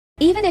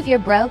Even if you're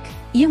broke,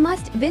 you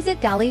must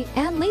visit Dali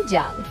and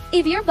Lijiang.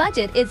 If your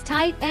budget is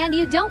tight and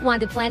you don't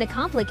want to plan a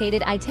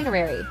complicated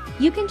itinerary,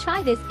 you can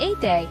try this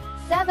 8-day,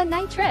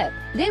 7-night trip.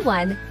 Day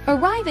 1.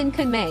 Arrive in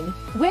Kunming,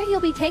 where you'll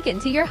be taken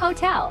to your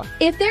hotel.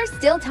 If there's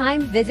still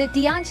time, visit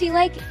Dianchi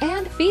Lake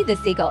and feed the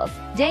seagulls.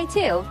 Day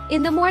 2.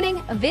 In the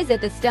morning,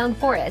 visit the Stone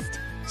Forest,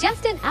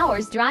 just an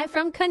hour's drive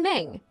from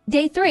Kunming.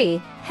 Day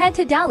 3. Head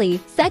to Dali,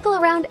 cycle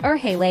around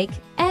Urhe Lake,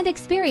 and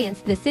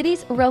experience the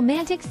city's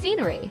romantic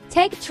scenery.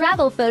 Take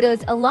travel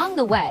photos along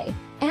the way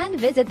and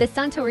visit the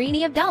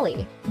Santorini of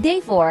Dali. Day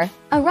 4.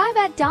 Arrive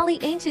at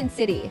Dali Ancient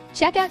City.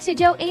 Check out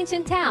Shizhou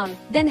Ancient Town,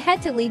 then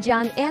head to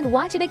Lijiang and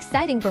watch an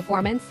exciting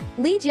performance,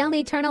 Lijiang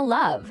Eternal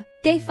Love.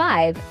 Day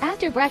 5.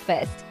 After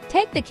breakfast,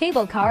 take the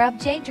cable car up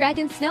Jade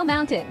Dragon Snow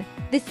Mountain,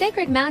 the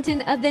sacred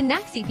mountain of the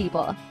Naxi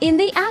people. In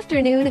the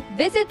afternoon,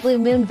 visit Blue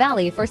Moon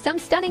Valley for some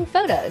stunning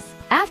photos.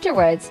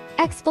 Afterwards,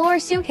 explore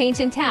Shu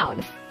Ancient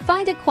Town,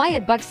 find a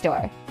quiet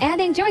bookstore,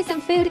 and enjoy some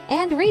food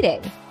and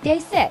reading. Day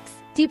 6.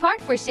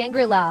 Depart for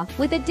Shangri-La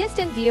with a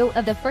distant view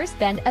of the first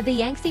bend of the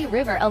Yangtze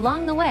River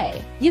along the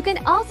way. You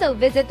can also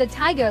visit the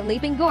Tiger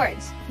Leaping Gorge.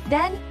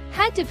 Then,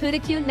 head to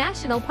Pudakyu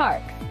National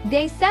Park.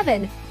 Day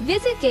 7.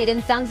 Visit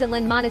Gaden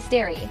Sangzalin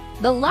Monastery,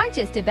 the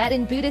largest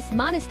Tibetan Buddhist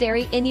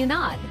monastery in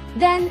Yunnan.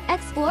 Then,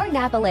 explore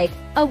Napa Lake,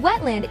 a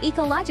wetland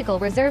ecological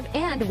reserve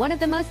and one of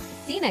the most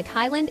scenic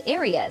highland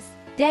areas.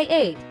 Day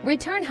 8.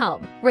 Return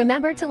home.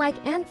 Remember to like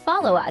and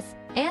follow us,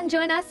 and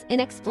join us in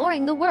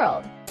exploring the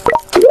world.